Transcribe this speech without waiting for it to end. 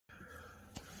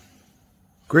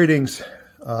Greetings.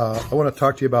 I want to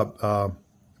talk to you about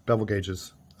bevel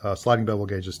gauges, sliding bevel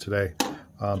gauges today,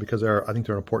 because I think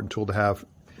they're an important tool to have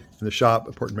in the shop,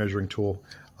 important measuring tool.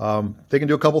 They can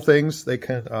do a couple things. They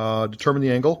can determine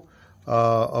the angle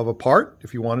of a part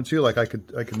if you wanted to. Like I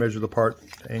could measure the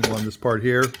angle on this part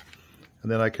here,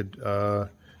 and then I could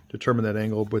determine that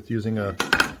angle with using a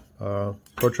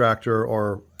protractor,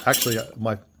 or actually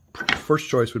my first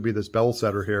choice would be this bevel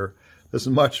setter here. This is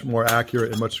much more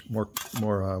accurate and much more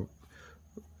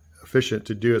efficient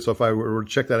to do it. So if I were to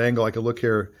check that angle, I could look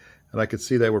here and I could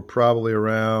see that we're probably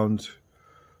around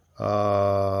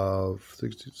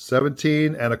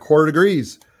 17¼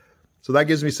 degrees. So that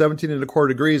gives me 17¼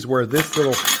 degrees, where this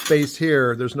little space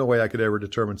here, there's no way I could ever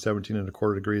determine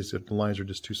 17¼ degrees if the lines are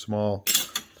just too small.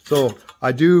 So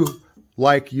I do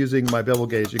like using my bevel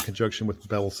gauge in conjunction with the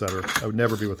bevel setter. I would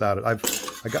never be without it.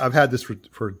 I've had this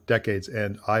for decades,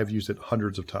 and I've used it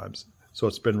hundreds of times. So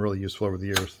it's been really useful over the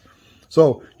years.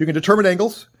 So you can determine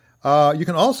angles. You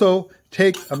can also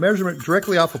take a measurement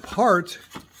directly off a part.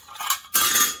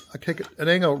 I take an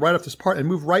angle right off this part and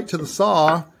move right to the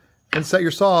saw and set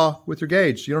your saw with your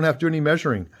gauge. You don't have to do any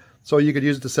measuring. So you could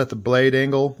use it to set the blade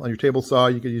angle on your table saw.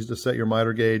 You could use it to set your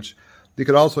miter gauge. You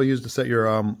could also use it to set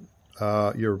your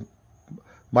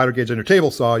miter gauge on your table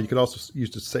saw. You could also use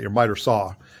it to set your miter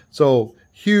saw. So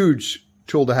huge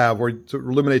tool to have, where it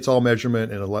eliminates all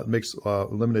measurement and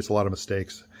eliminates a lot of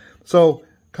mistakes. So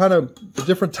kind of the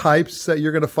different types that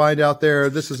you're going to find out there.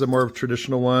 This is a more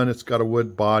traditional one. It's got a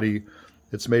wood body.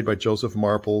 It's made by Joseph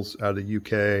Marples out of the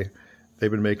UK. They've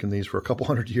been making these for a couple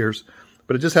hundred years.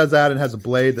 But it just has that, and has a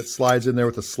blade that slides in there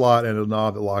with a slot and a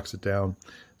knob that locks it down.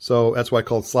 So that's why I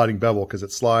call it sliding bevel, because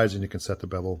it slides and you can set the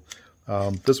bevel.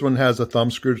 This one has a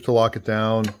thumb screw to lock it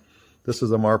down. This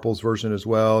is a Marples version as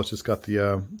well. It's just got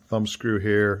the thumb screw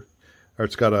here, or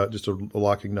it's got just a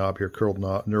locking knob here, curled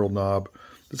knob, knurled knob.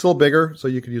 It's a little bigger, so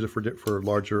you could use it for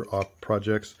larger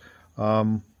projects.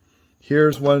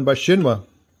 Here's one by Shinwa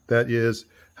that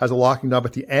has a locking knob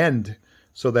at the end,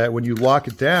 so that when you lock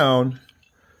it down,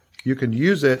 you can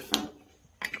use it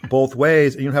both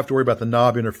ways, and you don't have to worry about the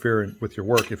knob interfering with your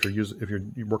work if you're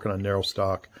working on narrow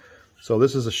stock. So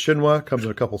this is a Shinwa, comes in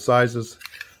a couple sizes,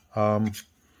 and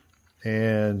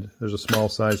there's a small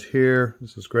size here.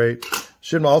 This is great.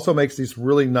 Shinwa also makes these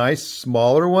really nice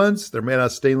smaller ones. They're made out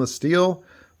of stainless steel.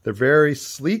 They're very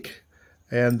sleek,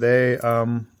 and they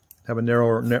have a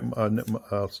little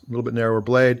bit narrower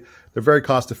blade. They're very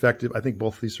cost effective. I think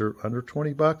both of these are under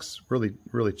 20 bucks. Really,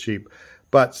 really cheap.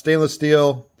 But stainless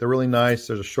steel, they're really nice.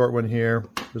 There's a short one here.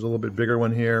 There's a little bit bigger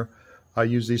one here. I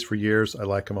use these for years. I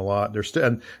like them a lot.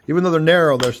 And even though they're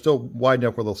narrow, they're still wide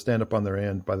enough where they'll stand up on their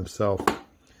end by themselves.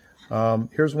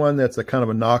 Here's one that's a kind of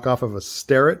a knockoff of a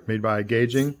Starrett made by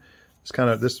Gauging.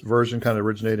 This version kind of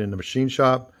originated in the machine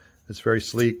shop. It's very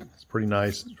sleek. It's pretty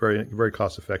nice. It's very, very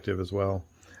cost effective as well.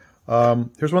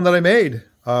 Here's one that I made.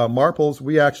 Marples,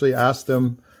 we actually asked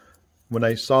them, when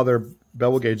I saw their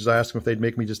bevel gauges, I asked them if they'd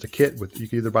make me just a kit with, you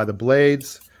could either buy the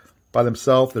blades by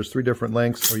themselves. There's 3 different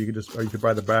lengths, or you could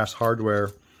buy the brass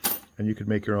hardware and you could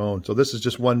make your own. So this is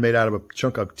just one made out of a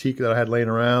chunk of teak that I had laying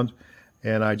around,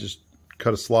 and I just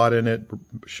cut a slot in it,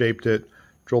 shaped it,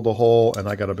 drilled a hole, and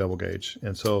I got a bevel gauge.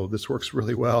 And so this works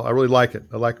really well. I really like it.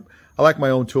 I like my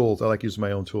own tools. I like using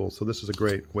my own tools. So this is a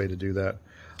great way to do that.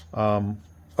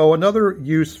 Oh, another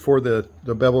use for the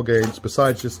bevel gauge,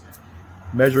 besides just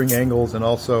measuring angles and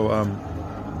also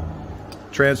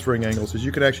transferring angles, is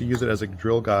you can actually use it as a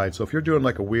drill guide. So if you're doing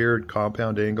like a weird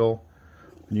compound angle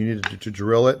and you needed to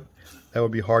drill it, that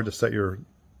would be hard to set your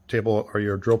table or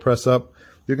your drill press up.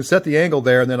 You can set the angle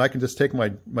there, and then I can just take my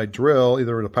drill,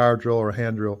 either with a power drill or a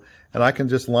hand drill, and I can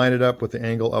just line it up with the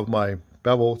angle of my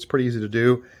bevel. It's pretty easy to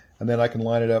do. And then I can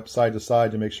line it up side to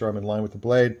side to make sure I'm in line with the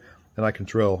blade, and I can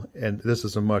drill. And this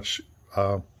is a much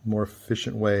more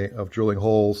efficient way of drilling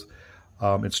holes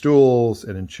in stools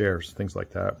and in chairs, things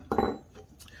like that.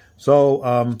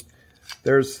 So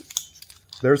there's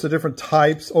the different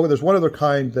types. Oh, there's one other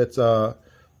kind that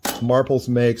Marples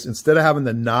makes. Instead of having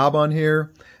the knob on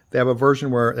here, they have a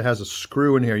version where it has a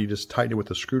screw in here. You just tighten it with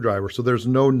a screwdriver. So there's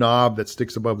no knob that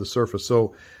sticks above the surface.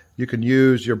 So you can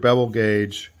use your bevel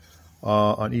gauge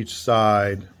on each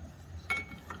side,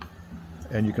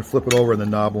 and you can flip it over and the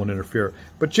knob won't interfere.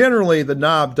 But generally the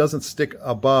knob doesn't stick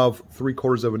above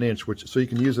 3/4 of an inch, so you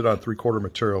can use it on 3/4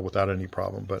 material without any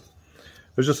problem. But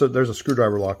there's a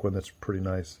screwdriver lock one that's pretty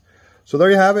nice. So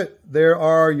there you have it. There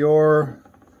are your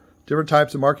different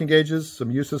types of marking gauges,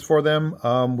 some uses for them.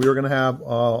 We are going to have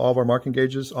all of our marking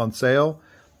gauges on sale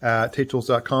at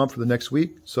tatetools.com for the next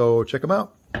week, so check them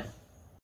out.